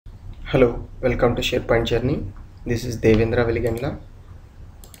Hello, welcome to SharePoint Journey. This is Devendra Veligandla.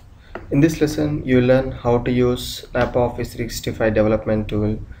 In this lesson, you will learn how to use Napa Office 365 development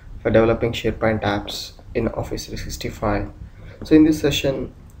tool for developing SharePoint apps in Office 365. So in this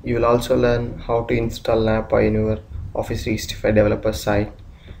session, you will also learn how to install Napa in your Office 365 developer site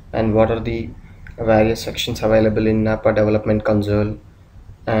and what are the various sections available in Napa development console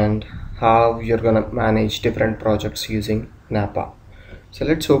and how you're gonna manage different projects using Napa. So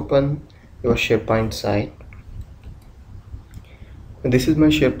let's open your SharePoint site. This is my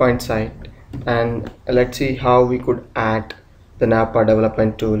SharePoint site, and let's see how we could add the Napa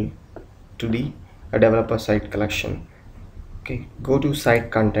development tool to the developer site collection. Okay, go to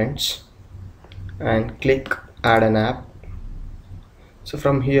site contents and click add an app. So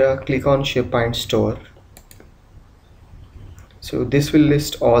from here, click on SharePoint store. So this will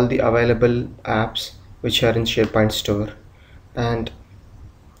list all the available apps which are in SharePoint store, and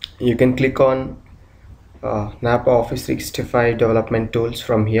you can click on Napa Office 365 development tools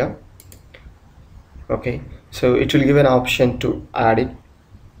from here. Okay, so it will give an option to add it,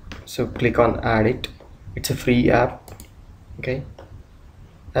 so click on add it. It's a free app. Okay,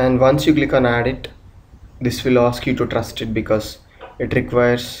 and once you click on add it, this will ask you to trust it because it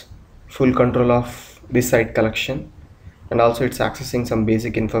requires full control of this site collection, and also it's accessing some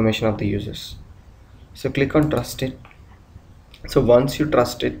basic information of the users. So click on trust it. So once you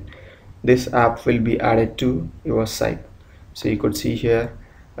trust it, this app will be added to your site. So you could see here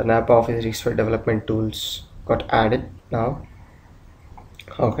the Napa Office 365 development tools got added now.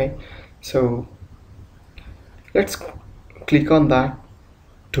 Okay, so let's click on that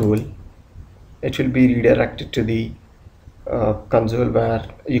tool. It will be redirected to the console where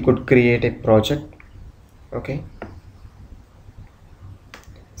you could create a project. Okay,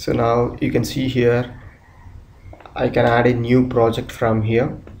 so now you can see here I can add a new project from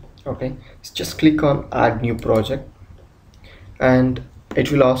here. Okay, so just click on add new project, and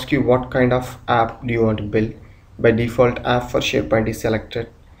it will ask you what kind of app do you want to build. By default, app for SharePoint is selected,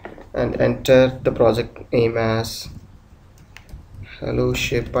 and enter the project name as Hello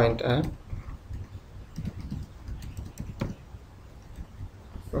SharePoint app.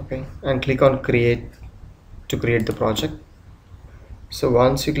 Okay, and click on create to create the project. So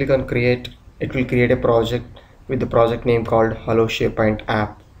once you click on create, it will create a project with the project name called Hello SharePoint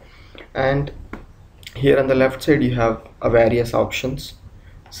app. And here on the left side you have various options.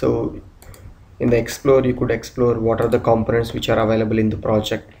 So in the explore, you could explore what are the components which are available in the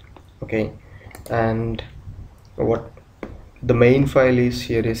project. Okay, and what the main file is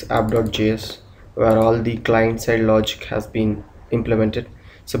here is app.js, where all the client side logic has been implemented.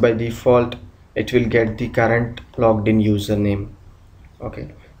 So by default it will get the current logged in username.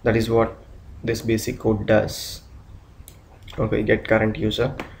 Okay, that is what this basic code does. Okay, get current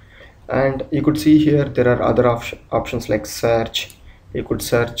user. And you could see here there are other options like search. You could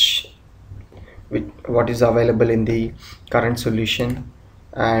search with what is available in the current solution,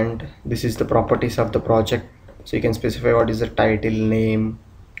 and this is the properties of the project. So you can specify what is the title, name,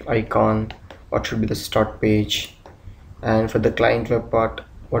 icon, what should be the start page, and for the client web part,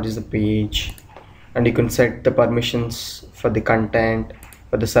 what is the page. And you can set the permissions for the content,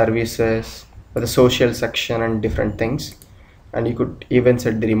 for the services, for the social section, and different things. And you could even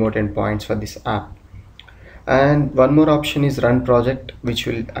set the remote endpoints for this app. And one more option is run project, which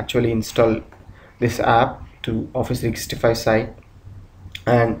will actually install this app to Office 365 site.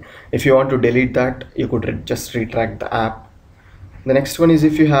 And if you want to delete that, you could just retract the app. The next one is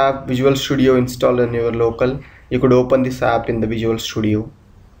if you have Visual Studio installed on your local, you could open this app in the Visual Studio.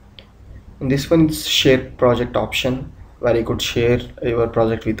 And this one is share project option, where you could share your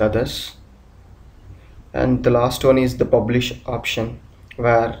project with others. And the last one is the publish option,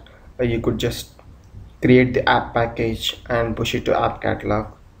 where you could just create the app package and push it to app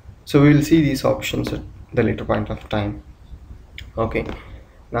catalog. So we will see these options at the later point of time. Okay,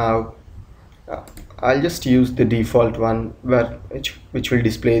 now I'll just use the default one which will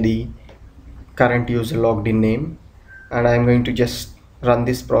display the current user logged in name, and I'm going to just run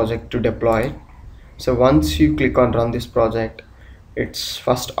this project to deploy it. So once you click on run this project, it's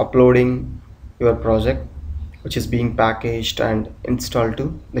first uploading your project, which is being packaged and installed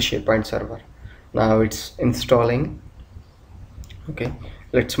to the SharePoint server. Now it's installing. Okay,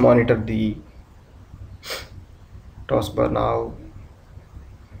 let's monitor the taskbar. Now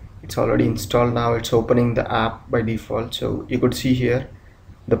it's already installed. Now it's opening the app by default. So you could see here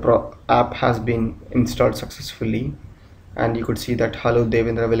the app has been installed successfully, and you could see that Hello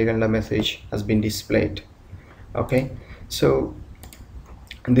Devendra Veligandla message has been displayed. Okay, so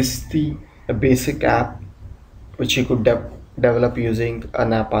this is the basic app which you could develop using a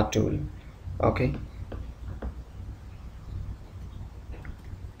Napa tool. Okay.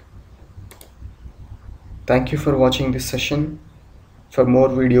 Thank you for watching this session. For more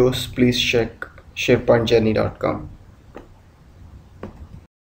videos, please check sharepointjourney.com.